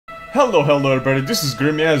Hello everybody, this is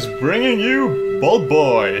GrimYaz bringing you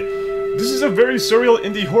Bulbhouse. This is a very surreal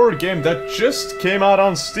indie horror game that just came out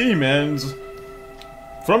on Steam, and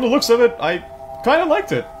from the looks of it, I kinda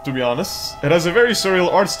liked it, to be honest. It has a very surreal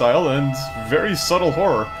art style and very subtle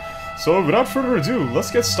horror. So without further ado, let's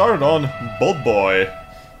get started on Bulbhouse.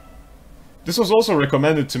 This was also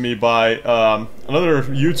recommended to me by another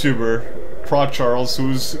YouTuber, Prod Charles,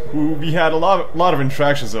 who we had a lot of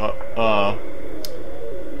interactions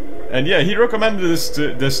and yeah, he recommended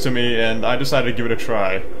this to me, and I decided to give it a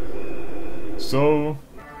try. So,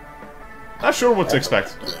 not sure what to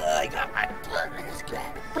expect.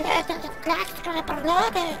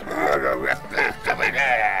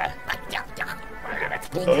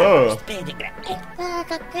 Oh.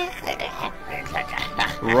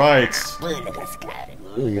 Right.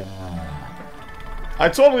 I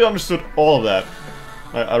totally understood all of that.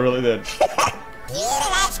 I really did.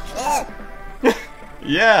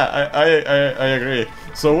 Yeah, I agree.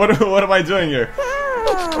 So what am I doing here?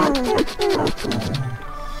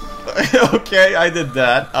 Okay, I did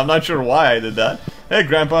that. I'm not sure why I did that. Hey,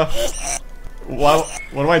 Grandpa. What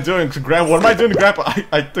am I doing, What am I doing to Grandpa?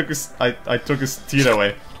 I took his teeth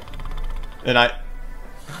away, and I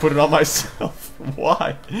put it on myself.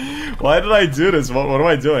 Why? Why did I do this? What am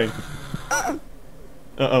I doing?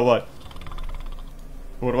 What?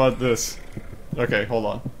 What about this? Okay, hold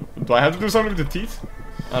on. Do I have to do something with the teeth?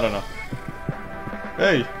 I don't know.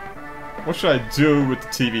 Hey, what should I do with the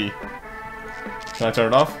TV? Can I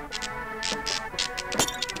turn it off?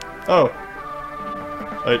 Oh.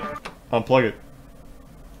 Hey, unplug it.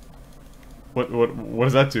 What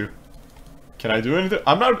does that do? Can I do anything?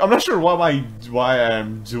 I'm not sure why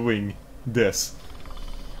I'm doing this.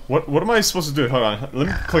 What am I supposed to do? Hold on. Let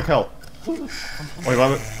me click help. Wait,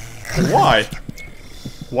 why?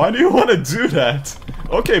 Why do you want to do that?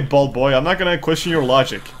 Okay, Bulbhouse, I'm not gonna question your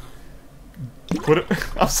logic.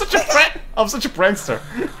 I'm such a prankster.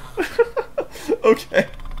 Okay.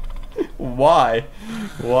 Why?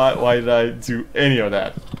 Why did I do any of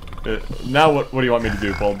that? Now what do you want me to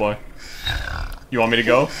do, Bulbhouse? You want me to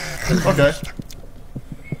go? Okay.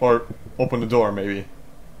 Or open the door, maybe.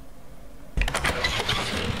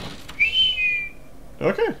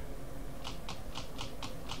 Okay.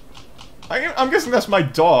 I'm guessing that's my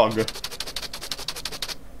dog.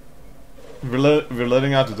 We're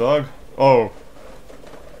letting out the dog? Oh.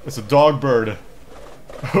 It's a dog bird.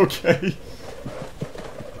 Okay.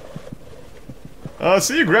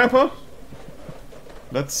 See you, Grandpa.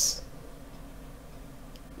 That's...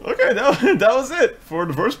 Okay, that was it for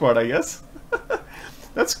the first part, I guess.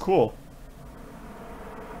 That's cool.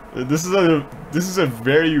 This is a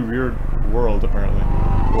very weird world, apparently.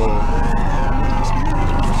 Whoa.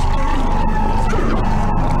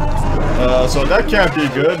 So that can't be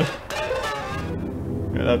good.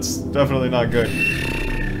 Yeah, that's definitely not good.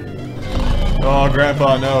 Oh,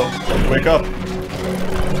 Grandpa, no. Wake up.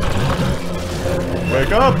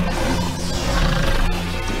 Wake up!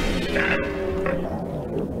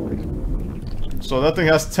 So that thing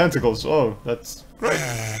has tentacles. Oh, that's great.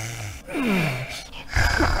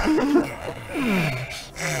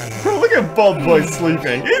 Look at Bulbhouse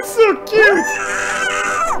sleeping. He's so cute!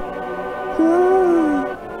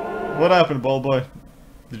 What happened, Bulbhouse?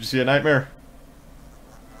 Did you see a nightmare?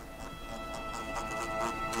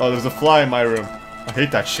 Oh, there's a fly in my room. I hate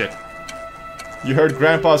that shit. You heard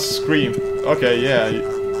Grandpa's scream. Okay, yeah.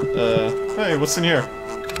 Hey, what's in here?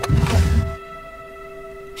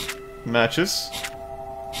 Matches.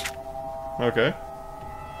 Okay.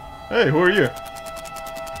 Hey, who are you?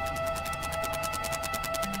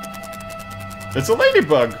 It's a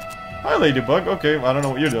ladybug! Hi, ladybug. Okay, I don't know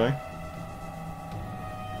what you're doing.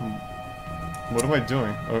 What am I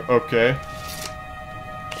doing? Okay.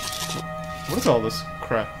 What is all this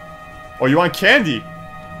crap? Oh, you want candy?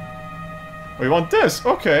 Oh, you want this?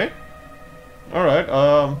 Okay. Alright,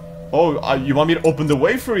 oh, you want me to open the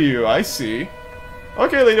way for you? I see.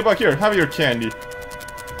 Okay, ladybug, here, have your candy.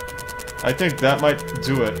 I think that might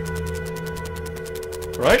do it.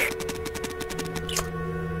 Right?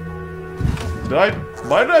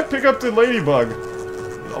 Why did I pick up the ladybug?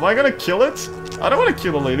 Am I gonna kill it? I don't want to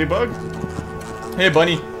kill a ladybug. Hey,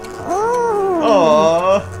 bunny.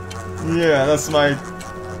 Aww. Yeah, that's my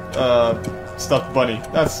stuffed bunny.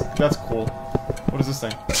 That's cool. What is this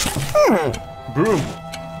thing? Broom.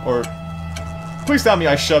 Or please tell me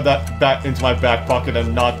I shoved that back into my back pocket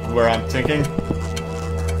and not where I'm thinking,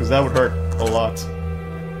 because that would hurt a lot.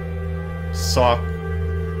 Sock.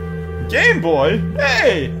 Game Boy.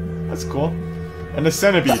 Hey, that's cool. And the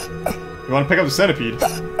centipede. You want to pick up the centipede?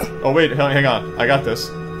 Oh wait, hang on. I got this.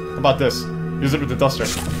 How about this? Use it with the duster.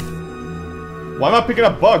 Why am I picking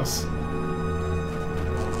up bugs?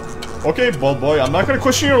 Okay, Bulb Boy, I'm not gonna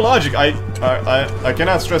question your logic. I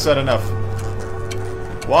cannot stress that enough.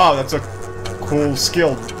 Wow, that's a cool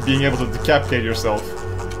skill, being able to decapitate yourself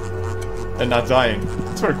and not dying.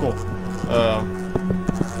 It's very cool.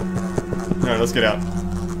 Alright, let's get out.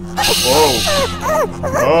 Whoa.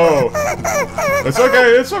 Oh. It's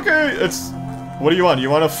okay, it's okay. It's... What do you want? You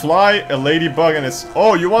want to fly a ladybug and it's...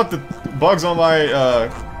 Oh, you want the bugs on my,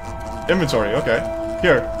 inventory. Okay.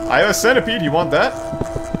 Here, I have a centipede. You want that?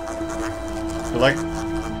 Like...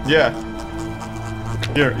 Yeah.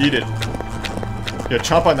 Here, eat it. Here,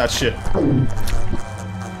 chomp on that shit.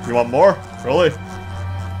 You want more? Really?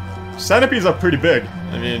 Centipedes are pretty big.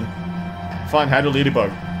 I mean... Fine, handle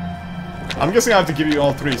ladybug. I'm guessing I have to give you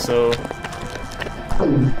all three, so...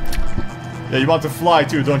 Yeah, you want to fly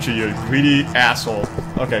too, don't you, you greedy asshole.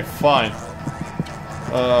 Okay, fine.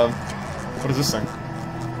 What is this thing?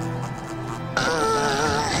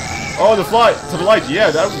 Oh, the fly to the light. Yeah,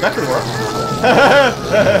 that could work.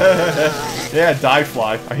 Yeah, die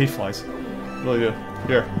fly. I hate flies. Really do.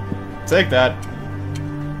 Here, take that.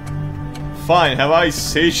 Fine. Have I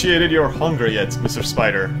satiated your hunger yet, Mr.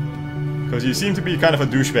 Spider? Because you seem to be kind of a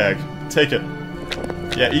douchebag. Take it.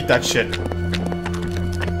 Yeah, eat that shit.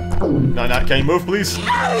 No, can you move, please? Or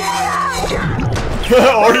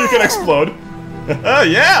you can explode.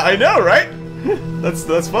 Yeah, I know, right?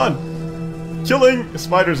 That's fun. Killing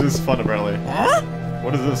spiders is fun, apparently.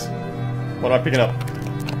 What is this? What am I picking up?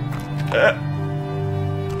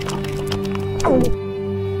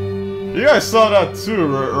 You guys saw that too,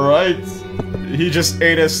 right? He just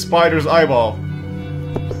ate a spider's eyeball.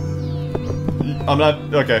 I'm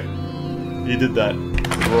not... Okay. He did that.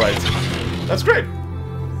 Right. That's great.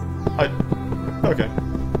 Okay.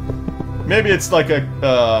 Maybe it's like a,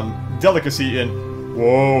 delicacy in...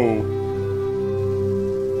 Whoa.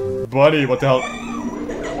 Buddy, what the hell?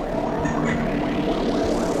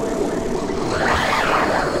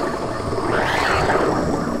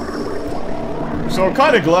 So I'm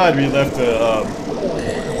kinda glad we left the,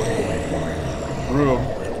 room.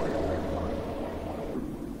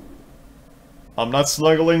 I'm not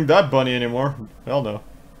snuggling that bunny anymore. Hell no.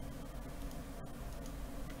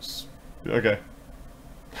 Okay.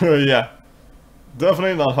 Yeah.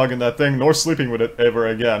 Definitely not hugging that thing, nor sleeping with it ever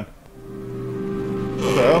again.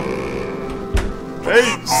 What the hell?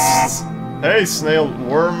 Hey, snail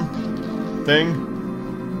worm thing.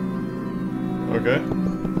 Okay.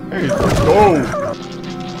 Hey, oh!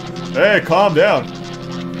 Hey, calm down.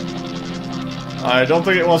 I don't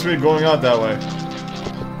think it wants me going out that way.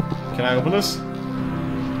 Can I open this?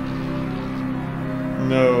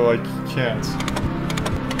 No, I can't.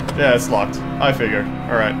 Yeah, it's locked. I figured.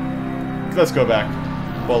 Alright. Let's go back.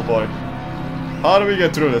 Bulb Boy. How do we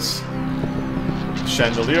get through this?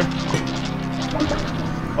 Chandelier?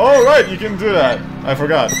 Oh, right! You can do that. I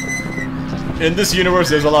forgot. In this universe,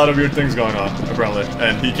 there's a lot of weird things going on, apparently.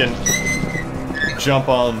 And he can jump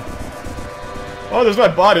on... Oh, there's my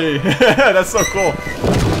body! That's so cool!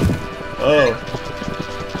 Oh.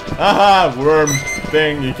 Haha, worm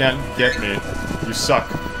thing, you can't get me. You suck.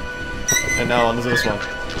 And now on to this one.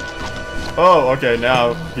 Oh, okay,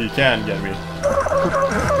 now he can get me.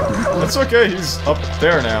 That's okay, he's up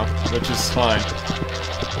there now, which is fine.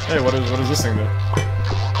 Hey, what is this thing do?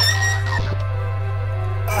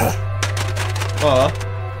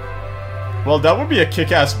 Well, that would be a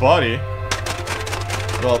kick-ass body.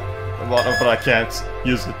 Well, but I can't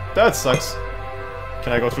use it. That sucks.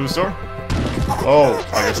 Can I go through the store? Oh,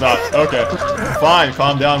 I guess not. Okay. Fine,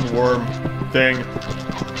 calm down, worm thing.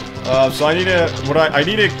 So I need I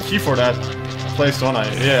need a key for that place, don't I?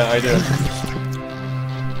 Yeah, I do.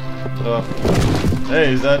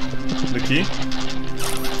 Hey, is that the key?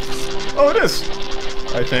 Oh, it is!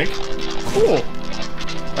 I think. Cool.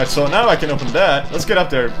 Alright, so now I can open that. Let's get up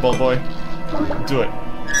there, Bulb Boy. Do it.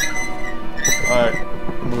 Alright,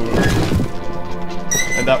 move.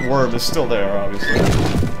 And that worm is still there, obviously.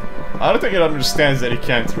 I don't think it understands that he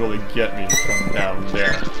can't really get me from down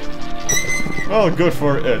there. Well, good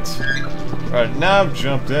for it. Alright, now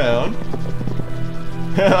jump down.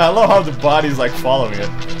 I love how the body's like following it.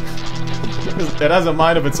 It has a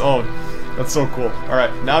mind of its own. That's so cool.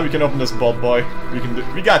 Alright, now we can open this, Bulb Boy.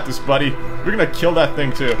 We got this, buddy. We're gonna kill that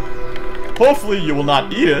thing too. Hopefully you will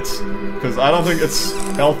not eat it, because I don't think it's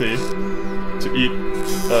healthy to eat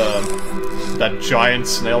that giant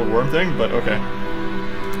snail worm thing, but okay.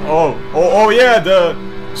 Oh yeah, the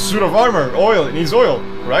suit of armor, oil, it needs oil,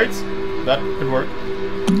 right? That could work.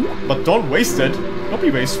 But don't waste it. Don't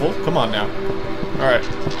be wasteful. Come on now. Alright.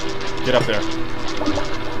 Get up there.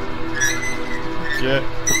 Get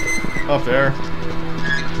up there.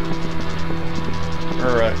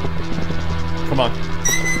 Alright. Come on.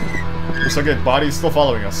 It's okay, body's still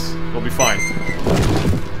following us. We'll be fine.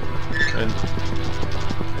 And...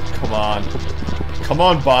 Come on. Come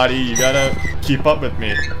on, body, you gotta keep up with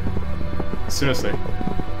me. Seriously.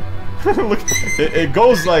 Look, it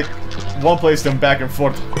goes like one place, then back and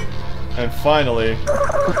forth. And finally...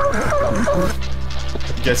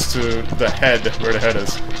 it gets to the head, where the head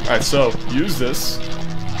is. Alright, so, use this.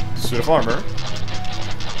 Suit of armor.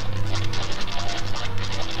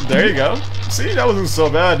 There you go. See, that wasn't so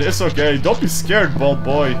bad. It's okay. Don't be scared, Bold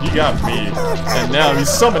Boy. He got me. And now we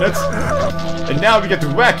summon it. And now we get to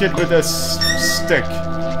whack it with this stick.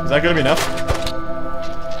 Is that gonna be enough?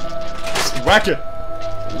 Just whack it.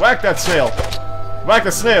 Whack that snail. Whack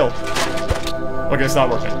the snail. Okay, it's not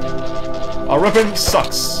working. Our weapon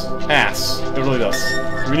sucks. Ass. It really does.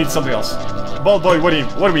 We need something else. Bold Boy, what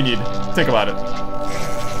do we need? Think about it.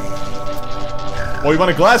 Oh, you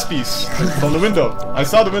want a glass piece from the window. I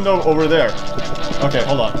saw the window over there. Okay,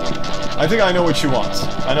 hold on. I think I know what you want.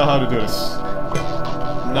 I know how to do this.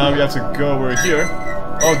 Now we have to go over here.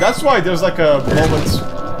 Oh, that's why there's like a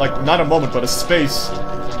moment, like not a moment, but a space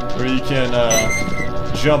where you can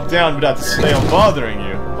jump down without the snail bothering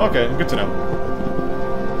you. Okay, good to know.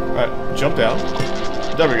 Alright, jump down.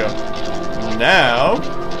 There we go. Now...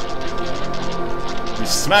 we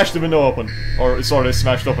smashed the window open. Or it's already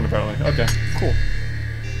smashed open apparently. Okay, cool.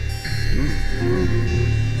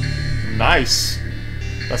 Nice.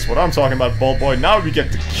 That's what I'm talking about, Bold Boy. Now we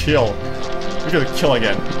get to kill. We get to kill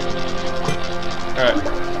again. Alright.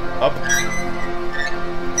 Up.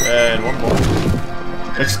 And one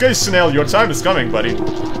more. Excuse Snail, your time is coming, buddy.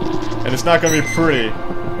 And it's not gonna be pretty.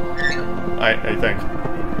 I think.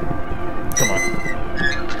 Come on.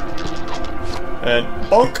 And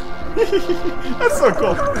bonk. That's so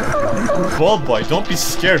cool. Bold Boy, don't be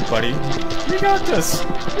scared, buddy. We got this.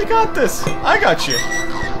 We got this. I got you.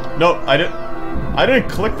 No, I didn't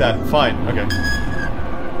click that. Fine. Okay.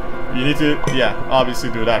 You need to, yeah, obviously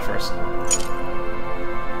do that first.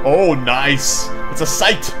 Oh, nice. It's a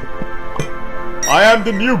sight. I am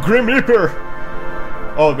the new Grim Reaper.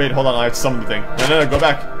 Oh, wait, hold on. I have to summon the thing. No, go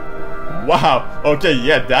back. Wow. Okay,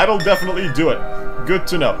 yeah, that'll definitely do it. Good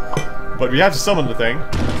to know. But we have to summon the thing.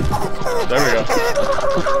 There we go.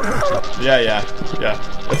 Yeah.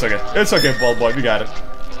 It's okay. It's okay, Bold Boy. We got it.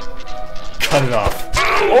 Cut it off.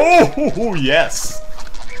 Oh, yes.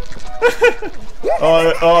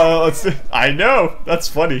 Let's see. I know. That's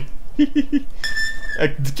funny. A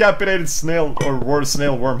decapitated snail or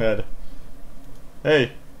snail wormhead.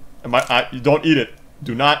 Hey, you don't eat it.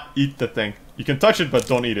 Do not eat the thing. You can touch it, but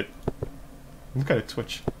don't eat it. Look at it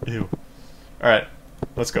twitch. Ew. Alright,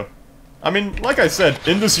 let's go. I mean, like I said,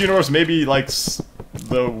 in this universe, maybe, like,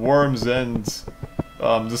 the worms and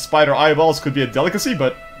the spider eyeballs could be a delicacy,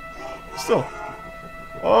 but still.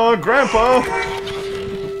 Oh, Grandpa!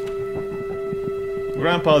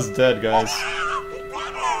 Grandpa's dead, guys.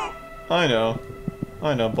 I know.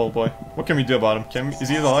 I know, Bold Boy. What can we do about him? Is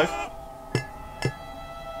he alive?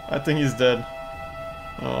 I think he's dead.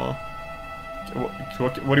 Oh.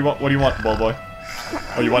 What do you want? What do you want, Bold Boy?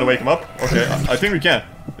 Oh, you want to wake him up? Okay, I think we can.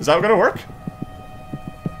 Is that gonna work?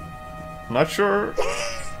 Not sure.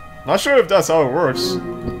 Not sure if that's how it works.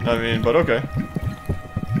 I mean, but okay.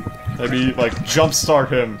 Maybe, like, jumpstart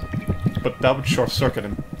him. But that would short-circuit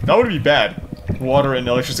him. That would be bad. Water and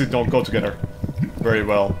electricity don't go together very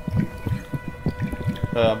well.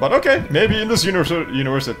 But okay, maybe in this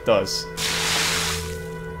universe it does.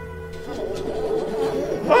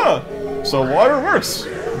 Huh! So water works!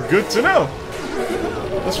 Good to know!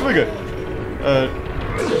 That's really good.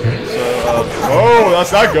 Oh,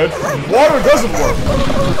 that's not good. Water doesn't work.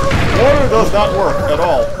 Water does not work at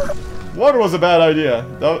all. Water was a bad idea.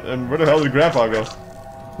 And where the hell did Grandpa go?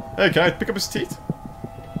 Hey, can I pick up his teeth?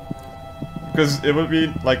 Because it would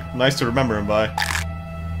be, like, nice to remember him by.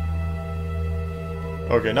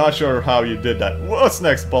 Okay, not sure how you did that. What's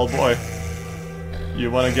next, Bold Boy?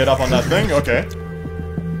 You want to get up on that thing? Okay.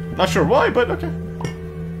 Not sure why, but okay.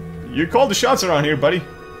 You called the shots around here, buddy.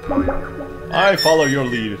 I follow your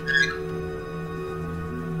lead.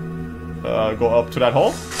 Go up to that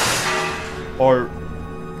hole? Or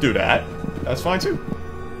do that. That's fine too.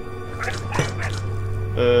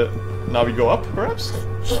 Now we go up, perhaps?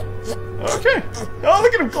 Okay. Oh,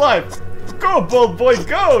 look at him climb! Go, Bold Boy,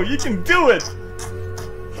 go! You can do it!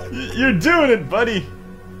 You're doing it, buddy!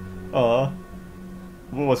 Aw.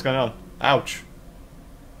 What's going on? Ouch.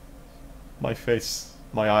 My face.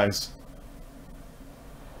 My eyes.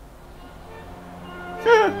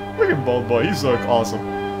 Look at Bold Boy, he's so awesome.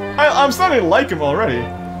 I'm starting to like him already.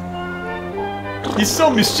 He's so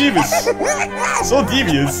mischievous, so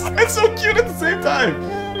devious, and so cute at the same time.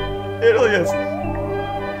 It really is.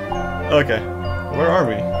 Okay, where are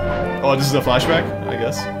we? Oh, this is a flashback, I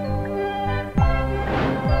guess.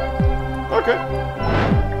 Okay.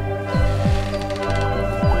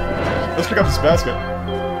 Let's pick up this basket.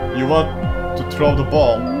 You want to throw the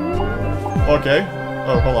ball? Okay.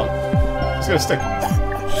 Oh, hold on. Let's get a stick.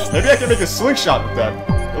 Maybe I can make a slingshot with that.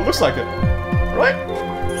 It looks like it, right?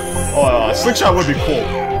 Oh, a slingshot would be cool.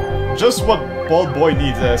 Just what Bald Boy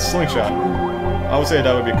needs, a slingshot. I would say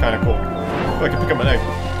that would be kind of cool. Oh, I can pick up an egg.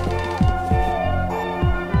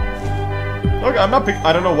 Okay,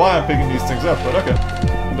 I don't know why I'm picking these things up, but okay.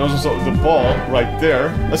 There's also the ball right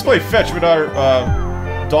there. Let's play fetch with our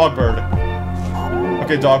dog bird.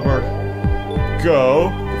 Okay, dog bird.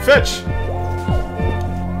 Go fetch.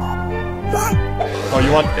 Oh,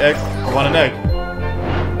 you want egg? You want an egg?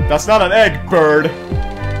 That's not an egg, bird.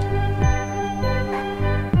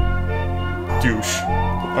 Douche.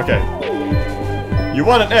 Okay. You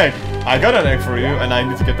want an egg? I got an egg for you, and I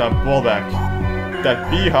need to get that ball back. That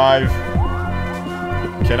beehive.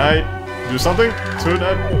 Can I do something to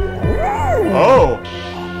that? Oh!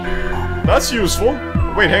 That's useful.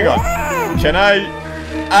 Wait, hang on. Can I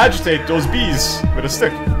agitate those bees with a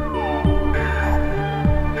stick?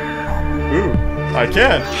 Ooh, I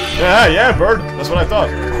can. Yeah, bird. That's what I thought.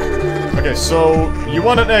 Okay, so you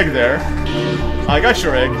want an egg there. I got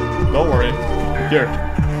your egg. Don't worry. Here.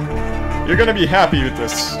 You're gonna be happy with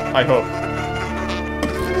this, I hope.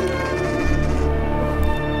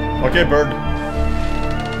 Okay, bird.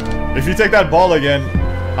 If you take that ball again,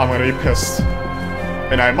 I'm gonna be pissed.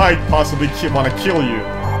 And I might possibly want to kill you.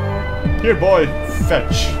 Here, boy,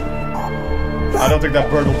 fetch. I don't think that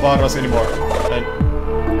bird will bother us anymore. And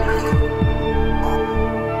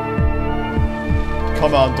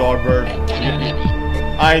come on, dog bird.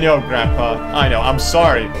 I know, Grandpa. I know. I'm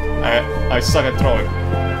sorry. I suck at throwing.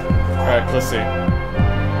 Alright, let's see.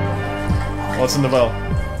 What's in the well?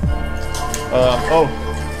 Oh,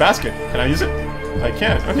 basket. Can I use it? I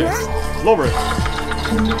can't. Okay. Lower it.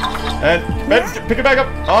 And pick it back up.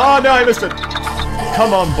 Oh, no, I missed it.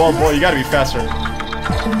 Come on, ball boy. You gotta be faster.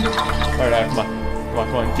 Alright, come on.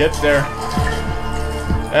 Come on. Get there.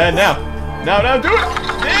 And now. Now, do it.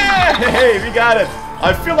 Yeah! Hey, we got it.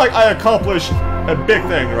 I feel like I accomplished a big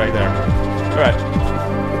thing right there. Alright.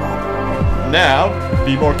 Now,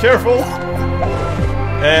 be more careful.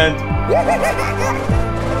 And...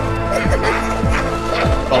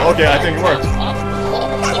 oh, okay, I think it worked.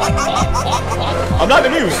 I'm not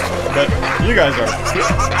amused, but you guys are.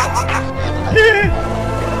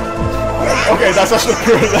 Okay, that's actually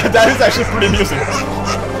that is actually pretty amusing.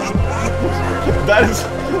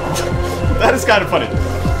 That is kind of funny.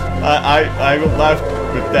 I will laugh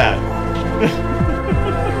with that.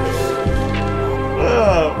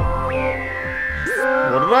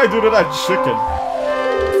 What did I do to that chicken?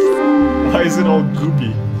 Why is it all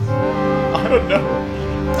goopy? I don't know.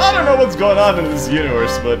 I don't know what's going on in this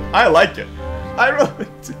universe, but I like it. I really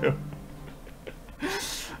do.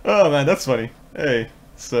 Oh man, that's funny. Hey,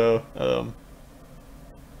 so,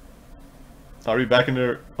 are we back in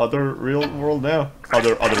the other real world now?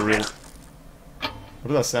 Other real... what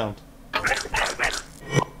did that sound?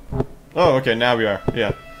 Oh, okay, now we are.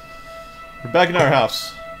 Yeah. We're back in our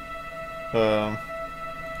house.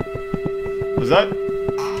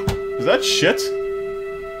 Is that shit?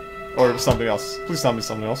 Or something else? Please tell me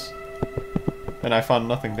something else. And I found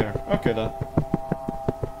nothing there. Okay then.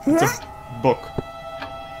 It's a book.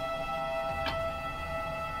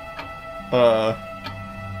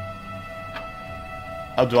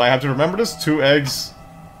 Do I have to remember this? 2 eggs.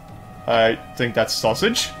 I think that's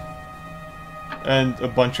sausage. And a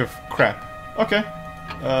bunch of crap. Okay.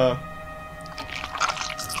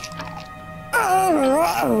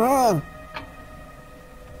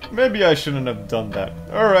 Maybe I shouldn't have done that.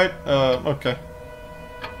 Alright, okay.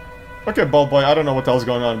 Okay, Bald Boy, I don't know what the hell's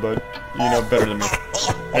going on, but you know better than me.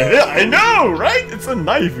 Yeah, I know, right? It's a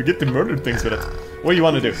knife, we get to murder things with it. What do you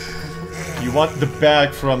want to do? You want the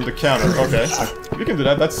bag from the counter, okay. We can do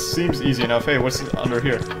that, that seems easy enough. Hey, what's under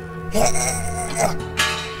here?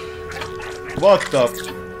 What the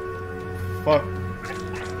fuck?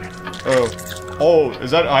 Oh,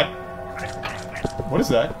 is that what is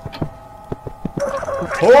that?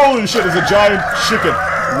 Holy shit, it's a giant chicken!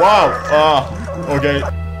 Wow! Okay.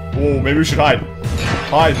 Oh, maybe we should hide.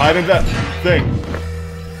 Hide in that thing.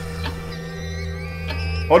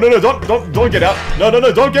 Oh no, don't get out! No,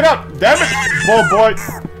 don't get out! Damn it! Oh boy!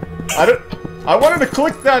 I wanted to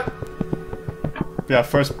click that. Yeah,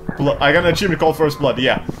 first blood. I got an achievement called First Blood.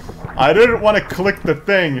 Yeah, I didn't want to click the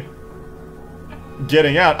thing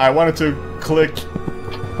getting out, I wanted to click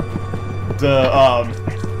the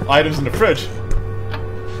items in the fridge.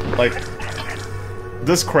 Like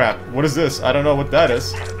this crap. What is this? I don't know what that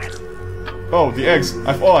is. Oh, the eggs.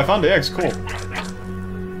 Oh, I found the eggs. Cool.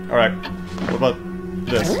 Alright. What about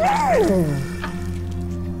this?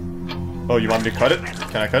 Oh, you want me to cut it?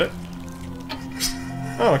 Can I cut it?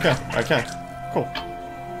 Oh, okay. I can. Cool.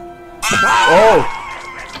 Oh!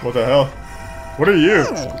 What the hell? What are you?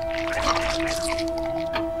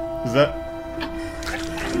 Is that...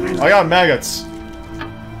 I got maggots.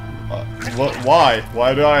 What? Why?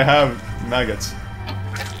 Why do I have maggots?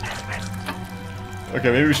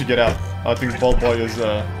 Okay, maybe we should get out. I think Bulbboy is,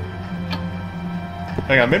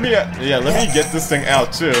 Hang on, maybe... yeah, let me get this thing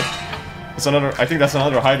out, too. It's another... I think that's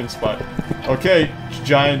another hiding spot. Okay,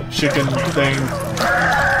 giant chicken thing.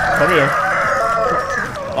 Come here.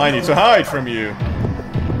 I need to hide from you.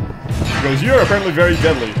 Because you're apparently very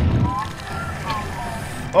deadly.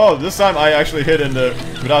 Oh, this time I actually hit in the...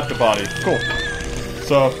 without the body. Cool.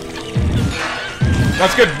 So...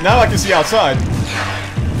 that's good. Now I can see outside.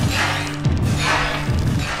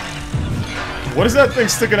 What is that thing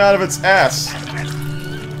sticking out of its ass?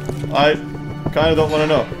 I kinda don't wanna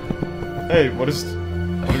know. Hey, what do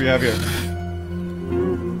we have here?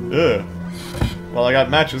 Ugh. Well, I got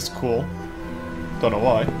matches, cool. Don't know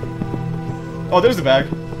why. Oh, there's the bag.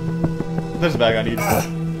 There's the bag I need.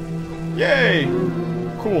 Yay!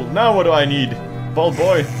 Cool, now what do I need?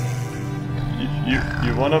 Bulbboy.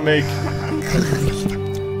 You wanna make...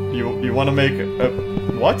 You wanna make a...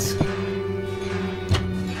 what?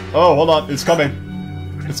 Oh, hold on, it's coming.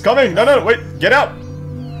 It's coming! No, no, wait, get out!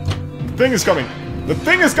 The thing is coming! The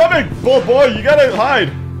thing is coming! Bulbboy, you gotta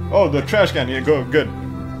hide! Oh, the trash can, yeah, go, good.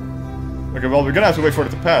 Okay, well, we're gonna have to wait for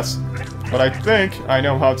it to pass. But I think I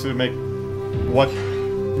know how to make... what?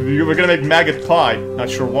 We're gonna make maggot pie. Not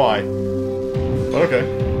sure why. But okay.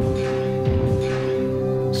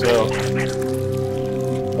 So...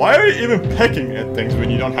 why are you even pecking at things when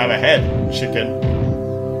you don't have a head, chicken?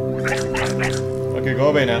 Okay, go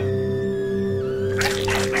away now.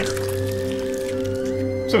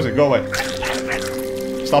 Seriously, go away.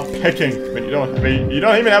 Stop pecking when you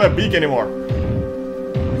don't even have a beak anymore.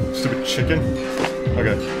 Stupid chicken.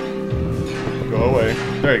 Okay. Go away.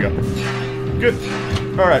 There you go. Good.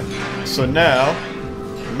 Alright. So now,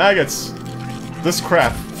 maggots, this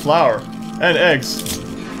crap, flour, and eggs.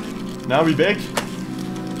 Now we bake?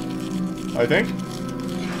 I think?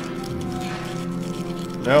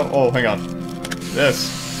 No? Oh, hang on.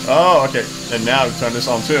 This. Oh, okay. And now we turn this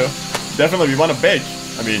on too. Definitely we want to bake.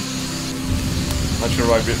 I mean, not sure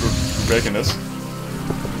why we're baking this.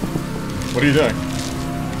 What are you doing?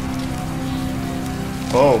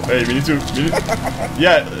 Oh, hey, we need to...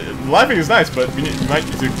 yeah, laughing is nice, but we might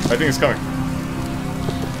need to... I think it's coming.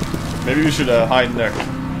 Maybe we should hide in there.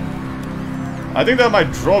 I think that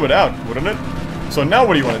might draw it out, wouldn't it? So now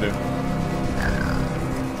what do you want to do?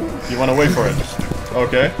 You want to wait for it?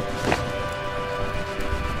 Okay.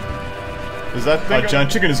 Is that thing?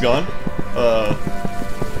 Giant chicken is gone.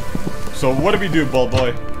 So what do we do,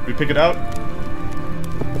 Bulbboy? We pick it out?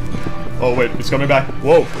 Oh wait, it's coming back.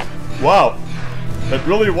 Whoa! Wow! It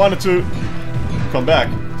really wanted to come back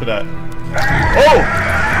to that. Oh!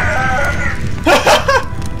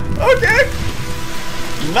 Okay!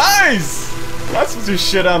 Nice! That's the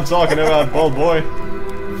shit I'm talking about, Bulbboy.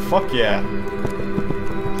 Fuck yeah.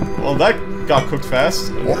 Well, that got cooked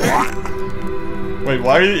fast. Wait,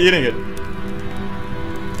 why are you eating it?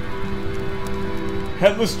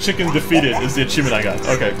 Headless chicken defeated is the achievement I got.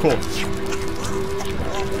 Okay, cool.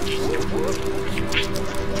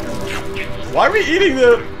 Why are we eating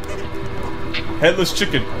the headless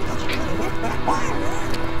chicken?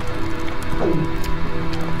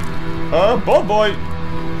 Bulbboy,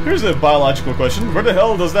 here's a biological question. Where the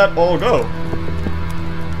hell does that all go?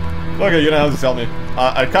 Okay, you don't have to tell me.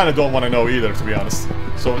 I kind of don't want to know either, to be honest.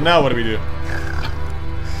 So now what do we do?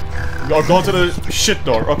 Go to the shit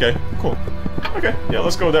door. Okay, cool. Okay, yeah,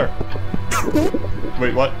 let's go there.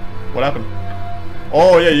 Wait, what? What happened?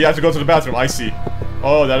 Oh, yeah, you have to go to the bathroom. I see.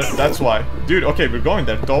 Oh, that's why. Dude, okay, we're going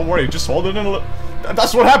there. Don't worry, just hold it in a little...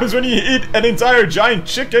 That's what happens when you eat an entire giant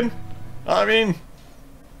chicken. I mean...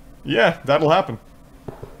 yeah, that'll happen.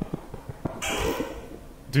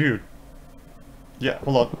 Dude. Yeah,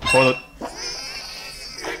 hold on. Toilet.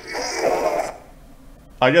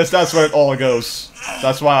 I guess that's where it all goes.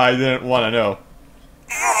 That's why I didn't want to know.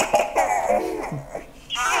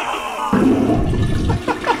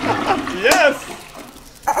 Yes!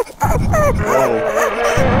 Whoa.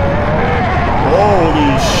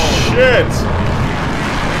 Holy shit!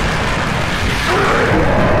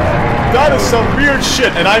 That is some weird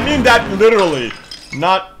shit, and I mean that literally.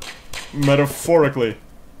 Not metaphorically.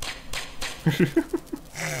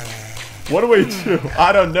 What do we do?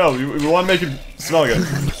 I don't know. We want to make it smell good.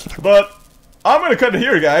 But I'm gonna cut it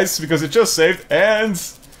here, guys, because it just saved, and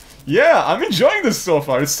yeah, I'm enjoying this so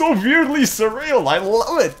far. It's so weirdly surreal. I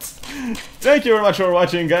love it. Thank you very much for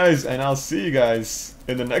watching, guys, and I'll see you guys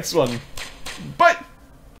in the next one. Bye!